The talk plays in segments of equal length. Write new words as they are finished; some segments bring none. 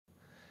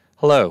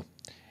Hello.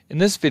 In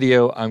this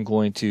video, I'm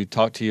going to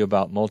talk to you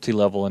about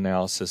multi-level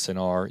analysis in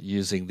R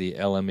using the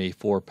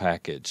lme4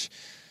 package.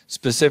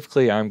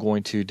 Specifically, I'm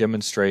going to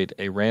demonstrate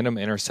a random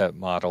intercept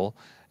model,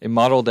 a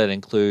model that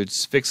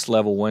includes fixed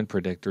level 1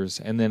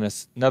 predictors, and then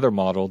another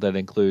model that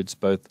includes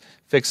both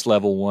fixed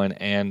level 1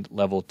 and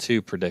level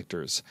 2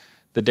 predictors.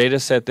 The data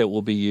set that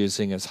we'll be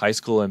using is high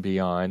school and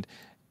beyond,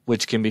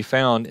 which can be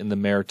found in the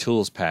lme4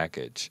 tools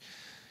package.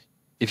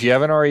 If you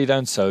haven't already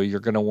done so, you're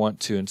going to want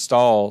to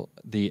install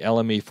the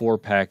lme4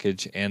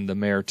 package and the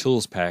lme4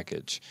 tools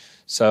package.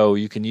 So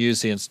you can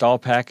use the install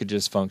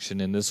packages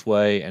function in this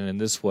way and in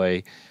this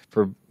way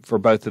for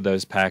both of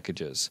those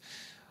packages.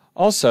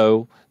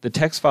 Also, the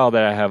text file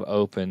that I have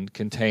open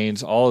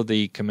contains all of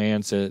the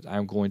commands that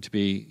I'm going to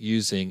be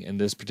using in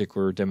this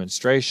particular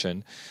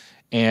demonstration,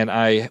 and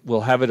I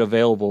will have it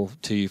available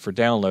to you for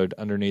download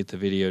underneath the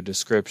video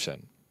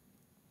description.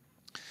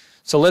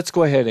 So let's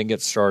go ahead and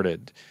get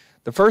started.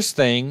 The first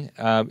thing,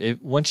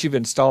 once you've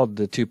installed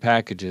the two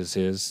packages,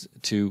 is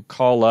to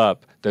call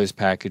up those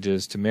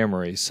packages to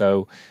memory.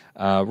 So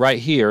right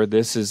here,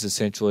 this is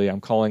essentially,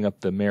 I'm calling up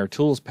the lme4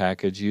 tools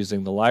package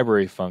using the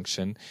library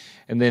function.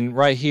 And then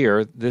right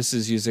here, this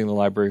is using the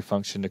library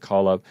function to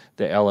call up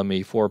the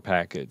lme4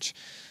 package.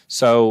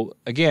 So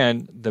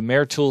again, the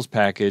lme4 tools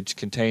package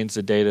contains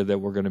the data that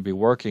we're going to be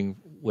working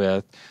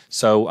with.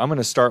 So I'm going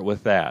to start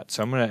with that.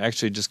 So I'm going to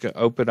actually just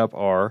open up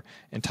R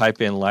and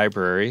type in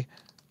library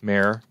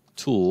lme4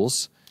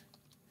 tools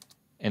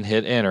and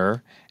hit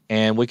enter,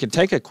 and we can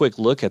take a quick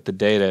look at the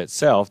data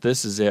itself.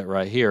 This is it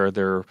right here.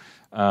 There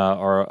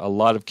are a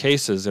lot of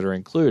cases that are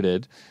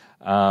included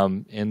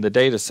in the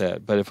data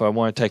set, but if I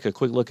want to take a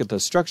quick look at the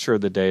structure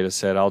of the data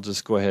set, I'll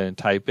just go ahead and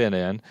type in.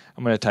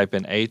 I'm going to type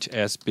in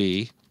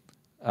HSB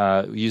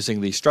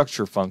using the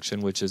structure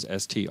function, which is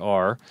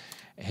str,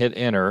 hit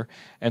enter,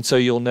 and so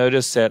you'll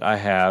notice that I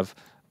have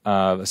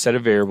a set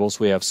of variables.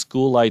 We have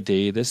school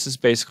ID. This is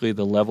basically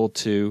the level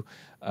 2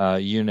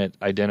 unit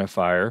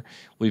identifier.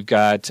 We've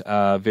got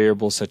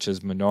variables such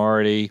as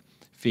minority,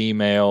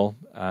 female,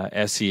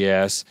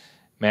 SES,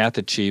 math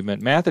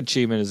achievement. Math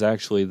achievement is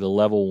actually the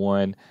level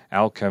 1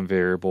 outcome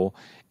variable,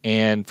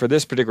 and for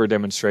this particular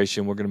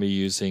demonstration we're going to be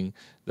using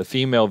the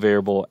female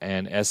variable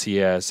and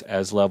SES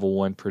as level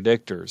 1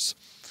 predictors.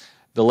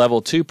 The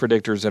level 2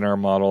 predictors in our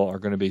model are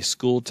going to be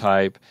school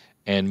type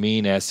and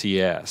mean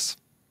SES.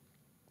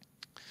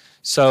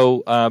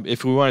 So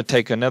if we want to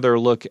take another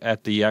look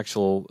at the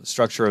actual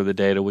structure of the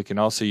data, we can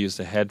also use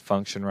the head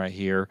function right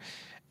here,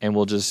 and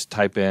we'll just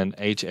type in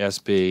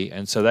HSB,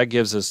 and so that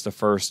gives us the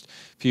first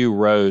few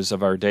rows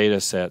of our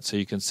data set, so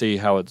you can see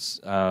how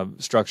it's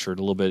structured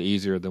a little bit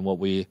easier than what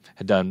we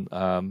had done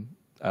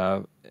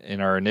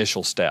in our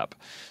initial step.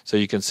 So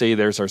you can see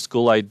there's our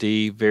school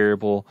ID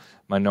variable,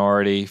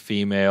 minority,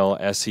 female,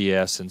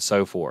 SES, and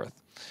so forth.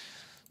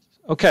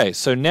 Okay,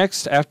 so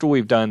next, after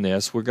we've done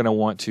this, we're going to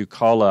want to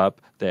call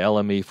up the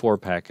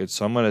lme4 package.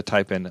 So I'm going to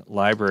type in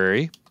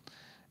library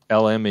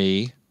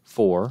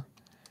lme4,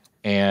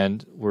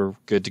 and we're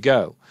good to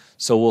go.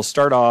 So we'll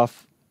start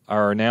off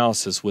our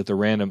analysis with a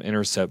random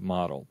intercept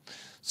model.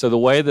 So the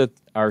way that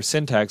our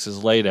syntax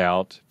is laid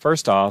out,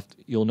 first off,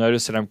 you'll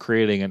notice that I'm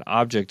creating an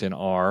object in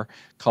R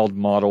called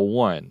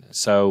model1.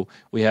 So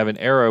we have an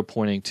arrow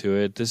pointing to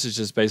it. This is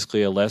just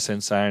basically a less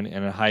than sign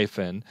and a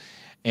hyphen.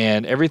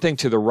 And everything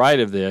to the right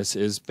of this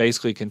is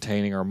basically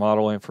containing our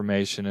model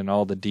information and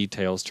all the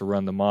details to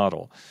run the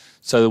model.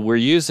 So we're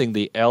using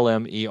the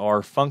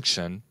lme4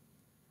 function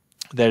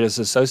that is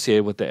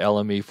associated with the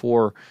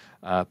lme4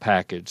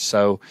 package.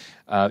 So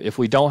if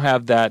we don't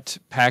have that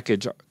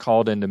package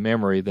called into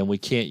memory, then we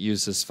can't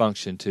use this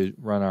function to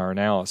run our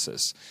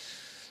analysis.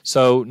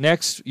 So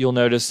next, you'll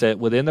notice that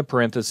within the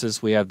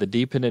parentheses we have the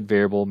dependent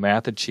variable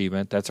math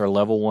achievement. That's our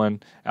level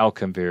 1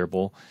 outcome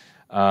variable.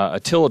 A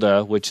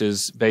tilde, which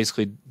is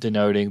basically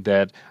denoting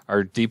that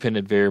our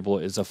dependent variable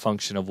is a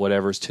function of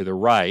whatever's to the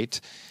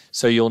right.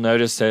 So you'll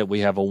notice that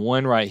we have a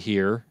 1 right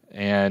here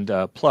and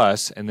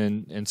plus, and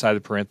then inside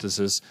the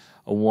parenthesis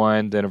a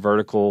 1, then a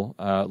vertical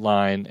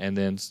line, and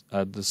then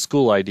the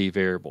school ID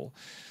variable.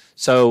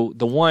 So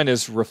the 1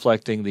 is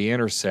reflecting the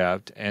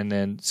intercept, and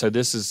then so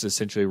this is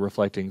essentially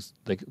reflecting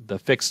the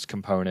fixed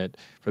component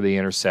for the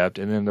intercept,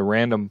 and then the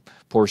random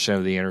portion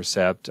of the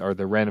intercept, or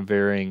the random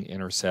varying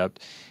intercept,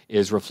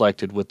 is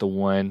reflected with the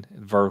 1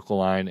 vertical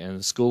line and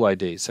the school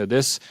ID. So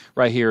this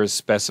right here is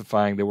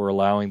specifying that we're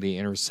allowing the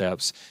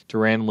intercepts to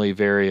randomly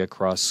vary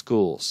across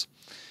schools.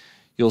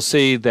 You'll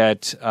see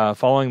that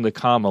following the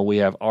comma we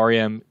have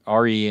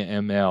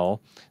REML,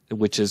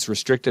 which is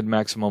restricted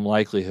maximum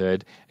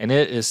likelihood, and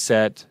it is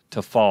set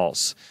to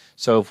false.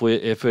 So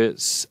if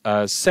it's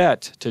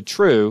set to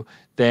true,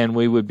 then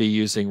we would be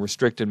using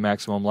restricted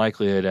maximum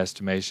likelihood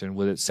estimation.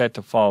 With it set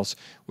to false,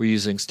 we're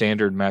using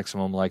standard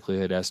maximum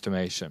likelihood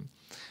estimation.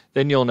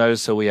 Then you'll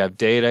notice that we have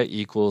data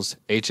equals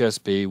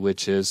HSB,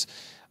 which is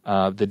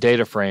the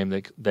data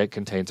frame that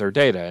contains our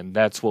data, and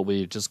that's what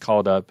we just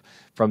called up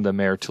from the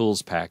lme4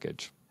 tools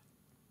package.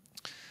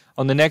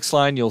 On the next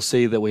line, you'll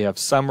see that we have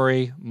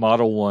summary,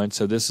 model 1.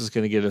 So this is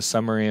going to get us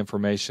summary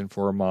information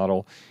for a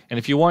model. And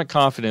if you want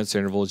confidence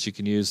intervals, you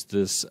can use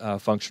this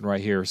function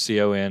right here,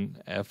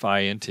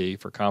 CONFINT,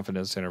 for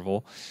confidence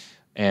interval,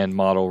 and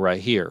model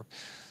right here.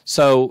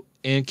 So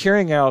in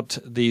carrying out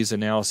these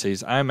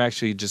analyses, I'm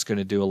actually just going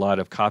to do a lot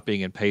of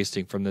copying and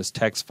pasting from this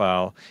text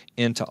file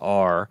into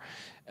R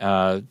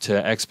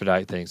to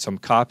expedite things. So I'm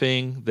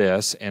copying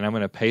this, and I'm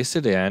going to paste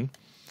it in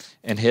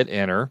and hit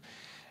enter.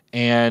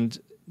 And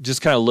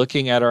just kind of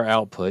looking at our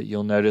output,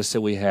 you'll notice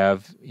that we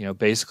have,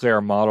 basically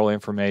our model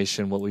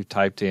information, what we've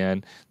typed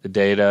in, the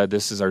data.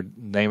 This is our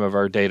name of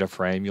our data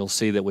frame. You'll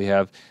see that we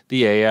have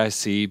the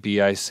AIC,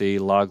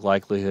 BIC, log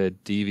likelihood,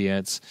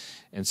 deviance,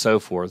 and so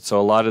forth. So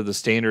a lot of the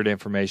standard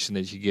information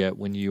that you get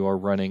when you are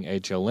running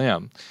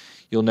HLM.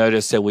 You'll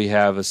notice that we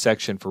have a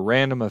section for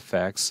random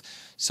effects.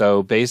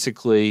 So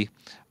basically,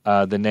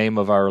 the name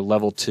of our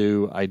level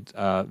 2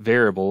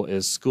 variable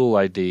is school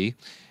ID,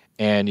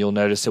 and you'll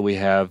notice that we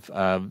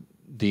have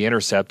the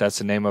intercept, that's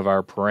the name of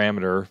our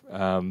parameter,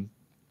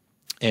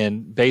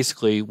 and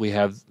basically we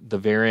have the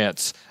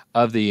variance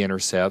of the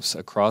intercepts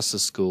across the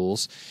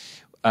schools,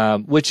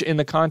 which in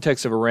the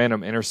context of a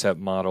random intercept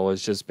model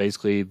is just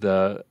basically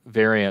the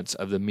variance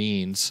of the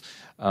means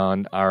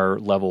on our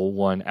level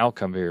 1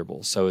 outcome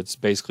variable. So it's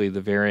basically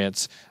the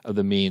variance of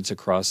the means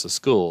across the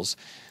schools.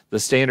 The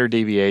standard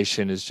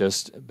deviation is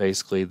just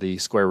basically the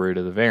square root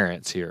of the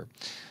variance here.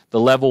 The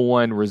level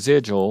 1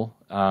 residual,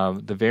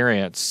 the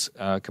variance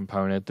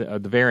component, the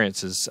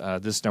variance is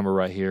this number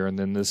right here, and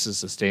then this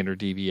is the standard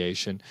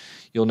deviation.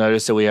 You'll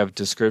notice that we have a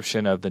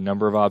description of the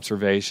number of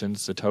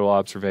observations, the total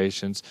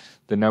observations,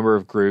 the number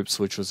of groups,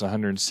 which was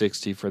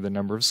 160 for the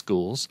number of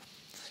schools.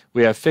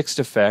 We have fixed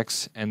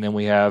effects, and then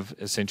we have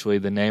essentially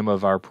the name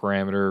of our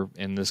parameter,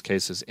 in this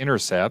case is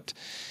intercept.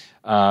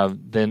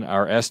 Then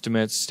our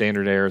estimates,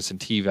 standard errors,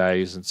 and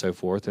t-values, and so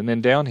forth. And then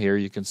down here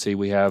you can see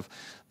we have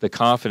the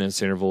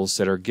confidence intervals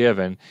that are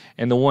given,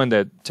 and the one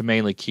that to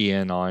mainly key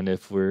in on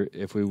if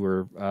we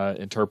were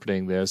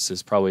interpreting this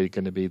is probably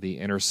going to be the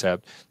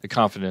intercept, the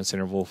confidence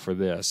interval for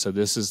this. So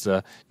this is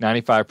the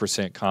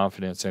 95%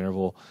 confidence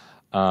interval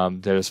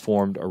that is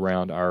formed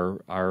around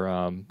our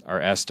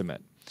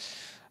estimate.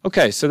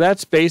 Okay, so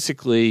that's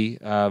basically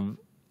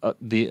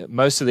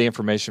most of the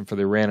information for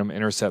the random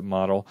intercept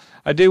model.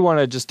 I do want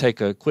to just take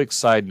a quick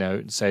side note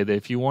and say that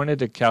if you wanted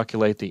to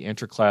calculate the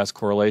interclass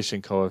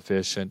correlation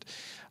coefficient,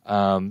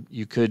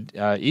 you could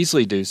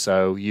easily do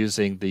so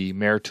using the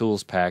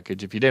lme4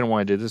 package. If you didn't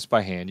want to do this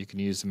by hand, you can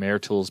use the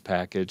lme4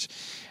 package,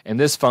 and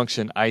this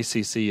function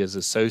ICC is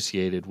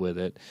associated with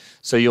it.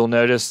 So you'll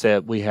notice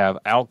that we have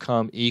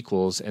outcome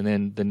equals and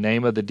then the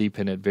name of the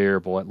dependent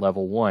variable at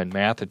level 1,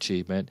 math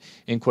achievement,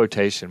 in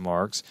quotation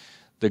marks,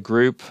 the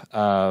group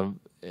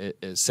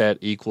is set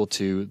equal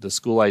to the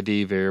school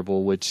ID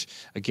variable, which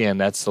again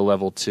that's the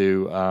level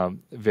 2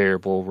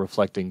 variable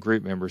reflecting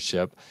group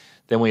membership.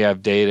 Then we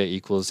have data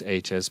equals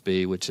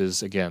HSB, which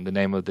is again the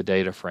name of the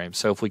data frame.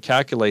 So if we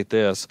calculate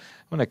this,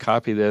 I'm going to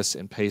copy this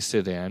and paste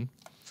it in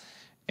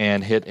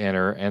and hit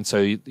enter. And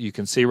so you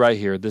can see right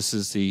here, this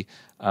is the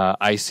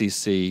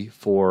ICC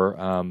for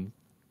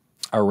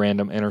our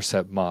random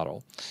intercept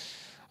model.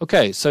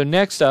 Okay, so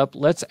next up,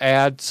 let's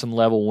add some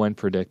level 1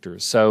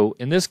 predictors. So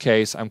in this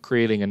case, I'm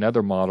creating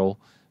another model,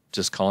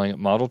 just calling it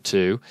model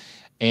 2.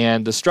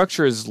 And the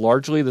structure is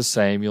largely the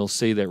same. You'll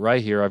see that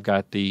right here I've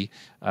got the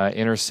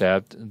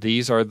intercept.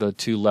 These are the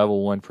 2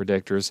 level 1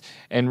 predictors.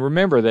 And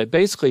remember that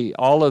basically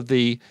all of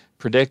the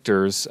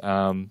predictors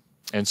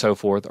and so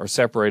forth are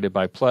separated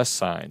by plus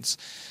signs.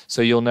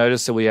 So you'll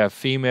notice that we have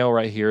female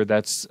right here.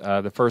 That's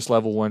the first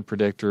level 1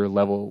 predictor,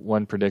 level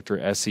 1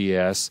 predictor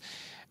SES.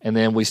 And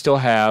then we're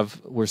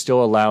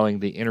still allowing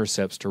the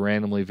intercepts to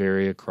randomly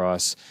vary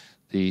across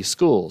the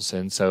schools.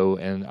 And so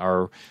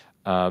our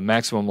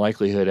maximum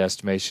likelihood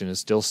estimation is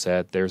still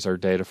set. There's our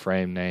data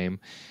frame name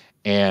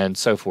and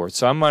so forth.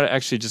 So I'm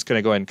actually just going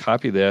to go ahead and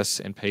copy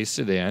this and paste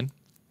it in.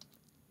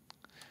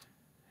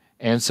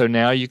 And so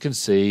now you can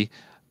see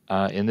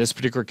in this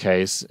particular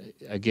case,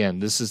 again,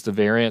 this is the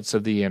variance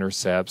of the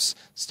intercepts,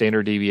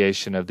 standard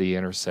deviation of the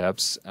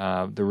intercepts,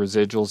 the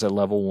residuals at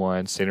level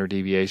 1, standard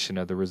deviation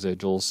of the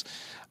residuals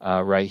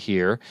right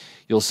here.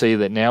 You'll see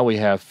that now we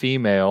have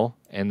female,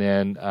 and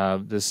then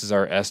this is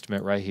our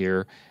estimate right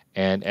here,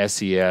 and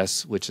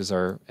SES, which is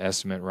our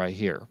estimate right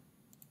here.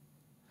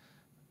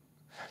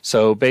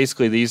 So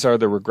basically these are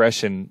the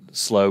regression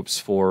slopes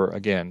for,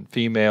 again,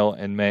 female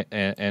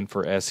and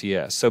for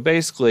SES. So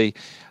basically,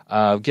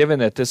 given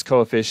that this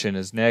coefficient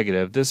is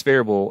negative, this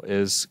variable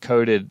is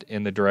coded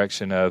in the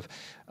direction of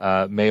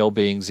male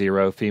being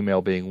 0,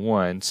 female being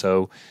 1.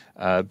 So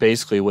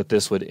basically what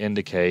this would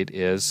indicate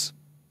is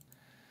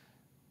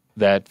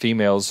that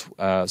females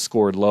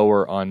scored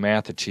lower on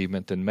math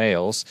achievement than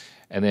males.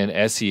 And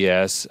then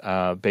SES,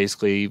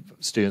 basically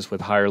students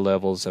with higher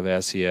levels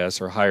of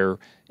SES or higher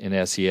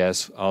in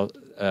SES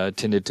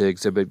tended to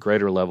exhibit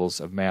greater levels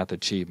of math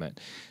achievement.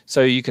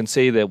 So you can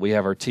see that we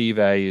have our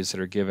t-values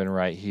that are given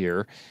right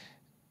here.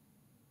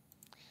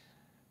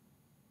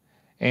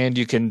 And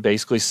you can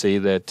basically see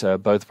that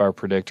both of our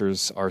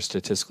predictors are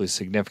statistically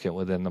significant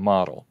within the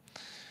model.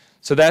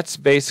 So that's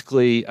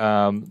basically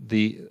our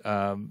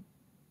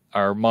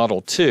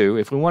Model 2.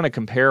 If we want to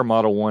compare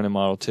Model 1 and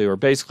Model 2, or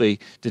basically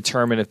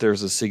determine if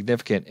there's a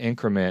significant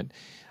increment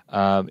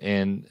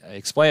in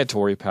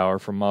explanatory power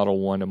from Model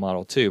 1 to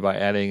Model 2 by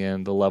adding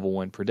in the Level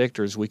 1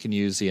 predictors, we can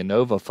use the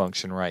ANOVA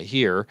function right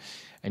here,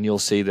 and you'll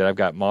see that I've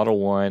got Model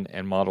 1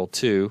 and Model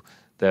 2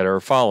 that are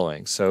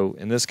following. So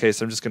in this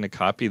case, I'm just going to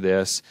copy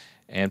this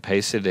and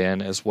paste it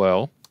in as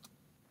well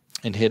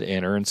and hit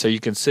enter. And so you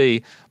can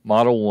see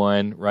Model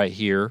 1 right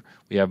here.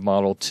 We have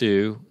Model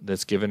 2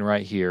 that's given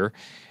right here.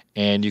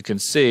 And you can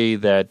see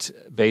that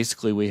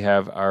basically we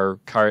have our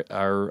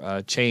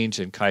change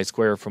in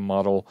chi-square from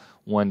Model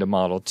 1 to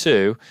Model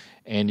 2.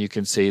 And you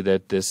can see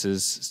that this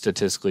is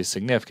statistically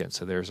significant.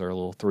 So there's our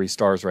little 3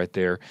 stars right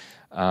there,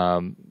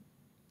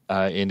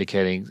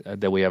 indicating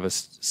that we have a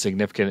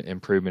significant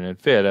improvement in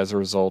fit as a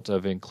result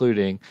of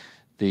including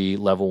the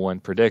Level 1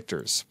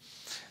 predictors.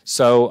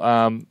 So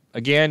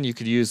again, you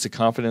could use the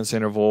confidence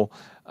interval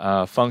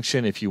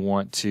function if you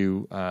want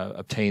to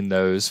obtain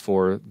those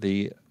for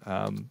the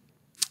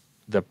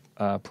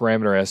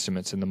parameter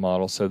estimates in the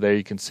model. So there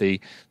you can see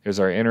there's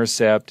our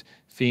intercept,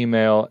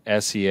 female,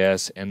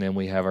 SES, and then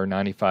we have our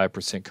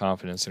 95%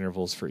 confidence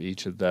intervals for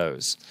each of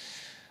those.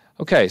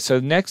 Okay, so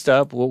next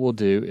up what we'll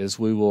do is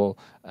we will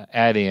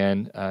add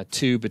in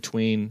 2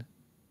 between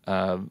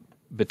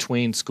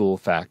school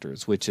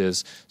factors, which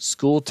is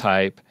school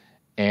type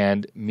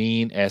and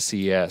mean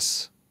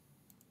SES.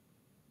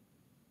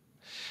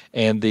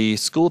 And the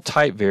school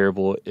type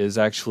variable is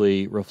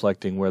actually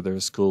reflecting whether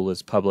a school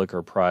is public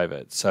or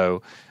private.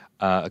 So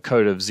a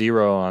code of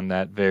 0 on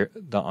that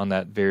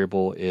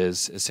variable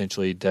is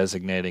essentially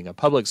designating a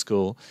public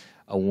school,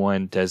 a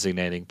 1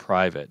 designating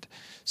private.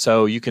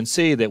 So you can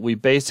see that we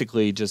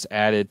basically just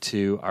added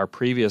to our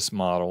previous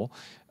model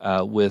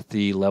with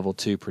the Level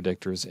 2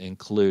 predictors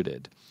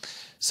included.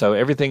 So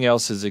everything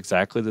else is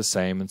exactly the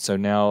same, and so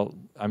now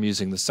I'm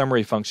using the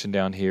summary function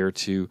down here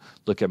to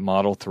look at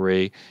Model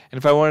 3. And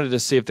if I wanted to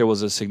see if there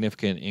was a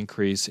significant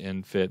increase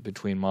in fit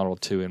between Model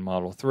 2 and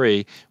Model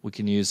 3, we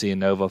can use the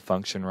ANOVA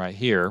function right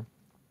here.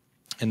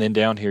 And then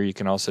down here you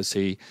can also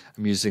see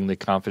I'm using the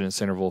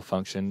confidence interval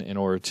function in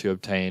order to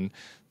obtain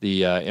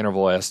the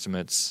interval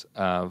estimates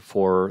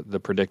for the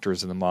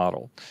predictors in the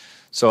model.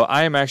 So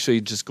I am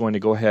actually just going to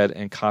go ahead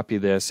and copy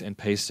this and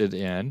paste it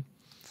in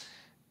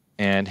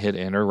and hit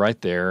enter right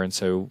there. And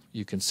so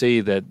you can see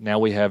that now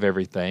we have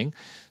everything.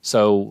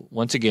 So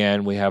once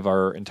again, we have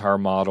our entire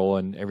model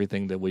and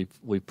everything that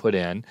we've put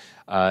in.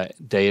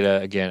 Data,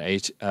 again,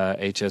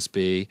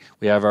 HSB.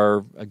 We have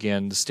our,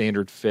 again, the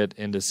standard fit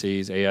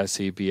indices,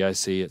 AIC,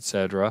 BIC,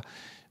 etc.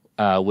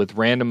 With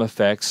random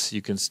effects,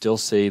 you can still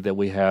see that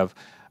we have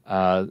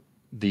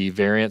the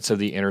variance of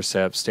the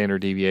intercepts,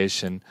 standard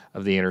deviation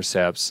of the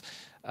intercepts,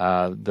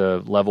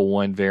 the Level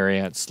 1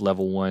 variance,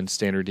 Level 1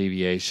 standard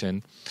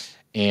deviation.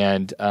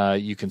 And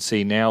you can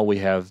see now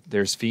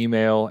there's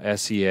female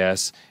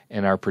SES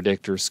and our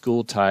predictor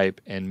school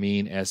type and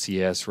mean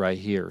SES right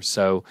here.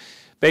 So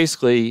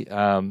basically,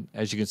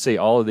 as you can see,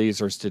 all of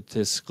these are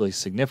statistically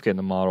significant in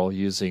the model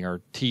using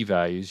our T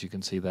values. You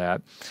can see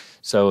that.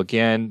 So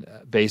again,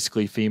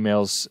 basically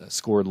females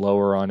scored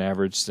lower on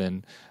average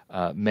than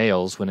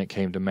males when it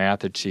came to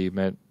math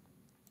achievement.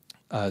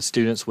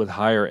 Students with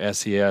higher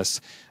SES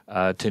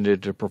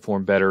tended to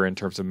perform better in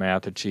terms of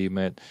math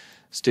achievement.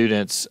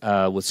 Students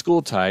with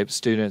school types,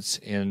 students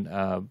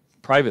in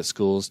private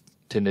schools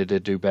tended to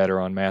do better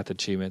on math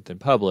achievement than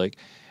public,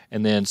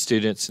 and then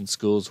students in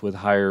schools with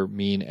higher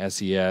mean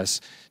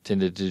SES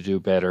tended to do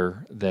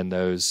better than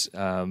those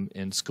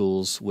in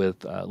schools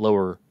with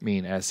lower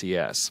mean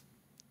SES.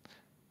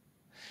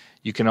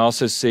 You can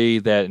also see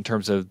that in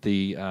terms of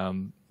the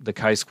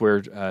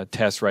chi-square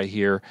test right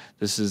here,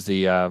 this is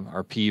the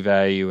our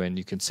p-value, and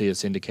you can see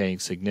it's indicating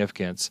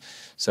significance.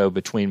 So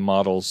between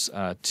Models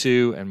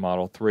 2 and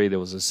Model 3, there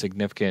was a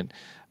significant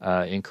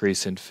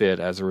increase in fit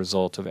as a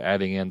result of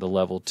adding in the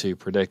Level 2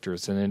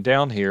 predictors. And then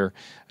down here,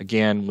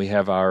 again, we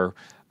have our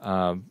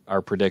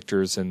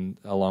predictors and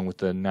along with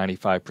the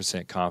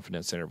 95%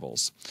 confidence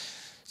intervals.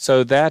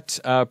 So that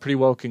pretty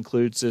well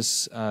concludes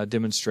this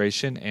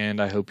demonstration, and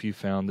I hope you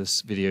found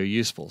this video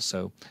useful.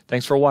 So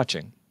thanks for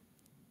watching.